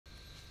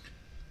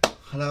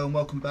Hello and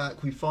welcome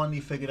back. We finally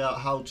figured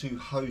out how to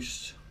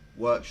host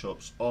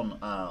workshops on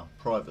our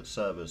private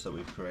servers that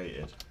we've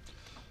created.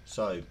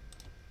 So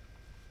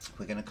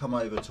we're going to come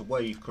over to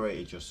where you've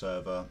created your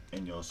server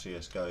in your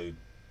CSGO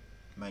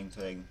main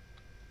thing.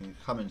 You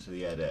come into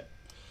the edit.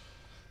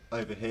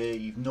 Over here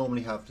you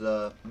normally have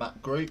the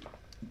map group.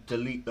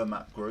 Delete the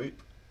map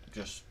group.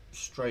 Just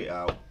straight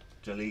out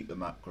delete the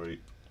map group.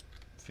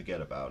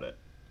 Forget about it.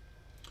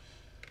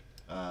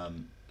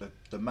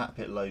 The map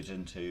it loads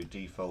into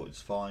default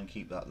is fine,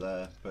 keep that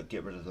there, but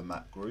get rid of the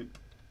map group.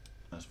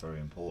 That's very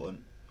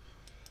important.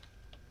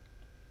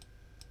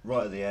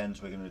 Right at the end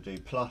we're going to do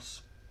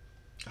plus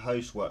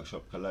host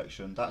workshop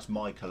collection. That's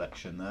my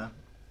collection there,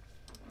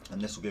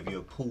 and this will give you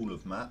a pool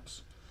of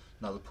maps.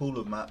 Now the pool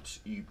of maps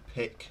you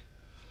pick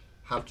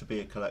have to be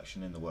a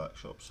collection in the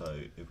workshop. So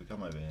if we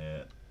come over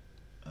here,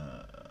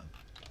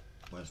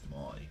 where's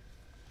my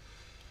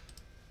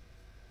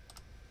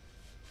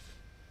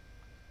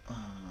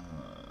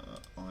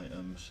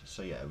items?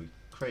 So yeah, we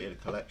created a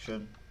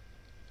collection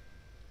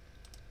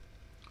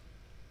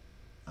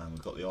and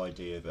we've got the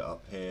ID of it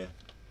up here.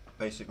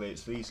 Basically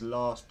it's these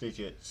last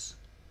digits,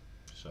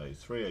 so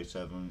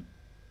 307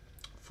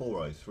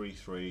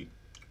 4033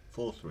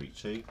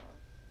 432.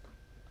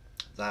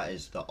 that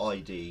is the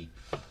ID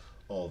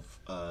of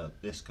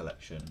this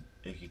collection.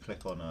 If you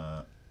click on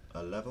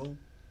a level,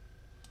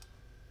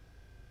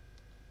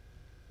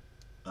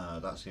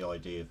 that's the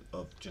ID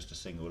of just a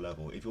single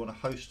level. If you want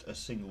to host a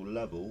single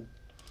level,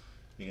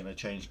 you're going to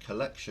change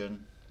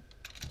collection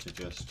to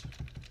just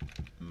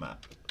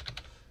map.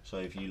 So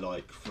if you,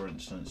 like, for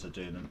instance, are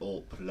doing an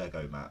AWP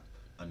Lego map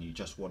and you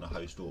just want to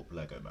host AWP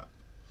Lego map,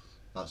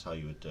 that's how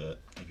you would do it.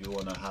 If you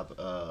want to have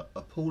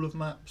a pool of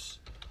maps,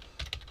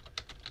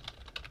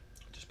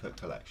 just put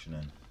collection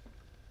in.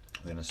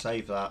 We're going to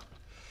save that,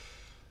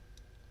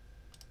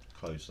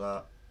 close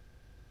that,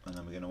 and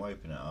then we're going to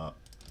open it up.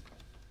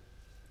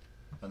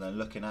 And then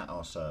looking at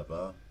our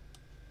server,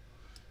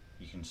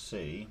 you can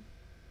see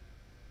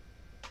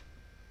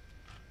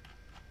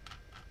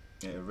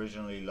it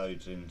originally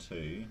loads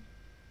into,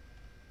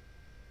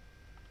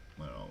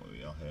 where are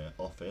we? Are here,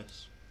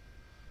 office,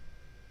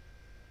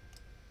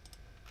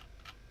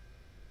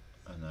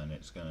 and then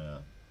it's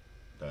gonna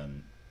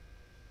then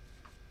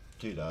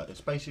do that.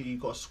 It's basically,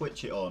 you've got to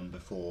switch it on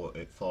before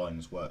it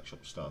finds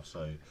workshop stuff.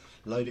 So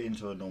load it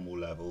into a normal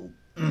level.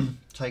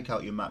 Take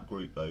out your map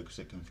group though, because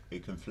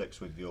it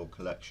conflicts with your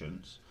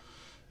collections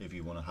if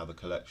you want to have a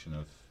collection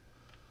of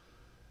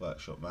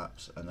workshop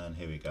maps. And then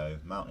here we go,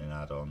 mountain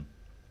add-on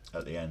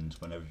at the end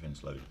when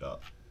everything's loaded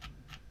up,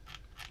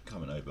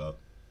 coming over,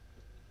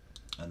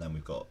 and then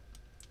we've got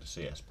the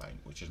CS paint,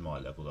 which is my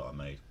level that I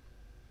made.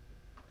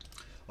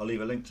 I'll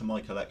leave a link to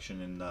my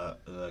collection in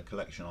the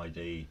collection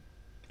ID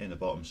in the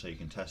bottom so you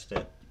can test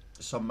it.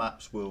 Some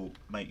maps will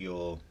make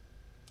your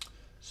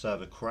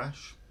server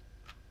crash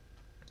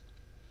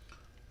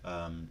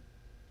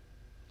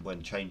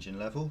when changing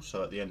level.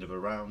 So at the end of a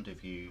round,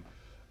 if you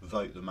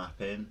vote the map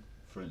in,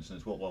 for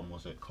instance, what one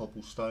was it?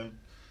 Cobblestone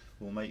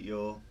will make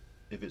your,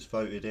 if it's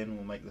voted in,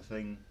 will make the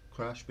thing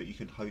crash, but you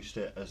can host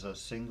it as a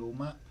single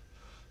map.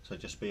 So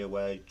just be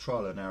aware,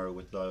 trial and error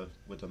with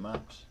the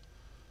maps,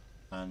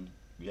 and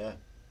yeah,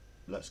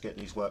 let's get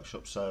these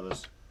workshop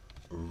servers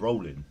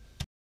rolling.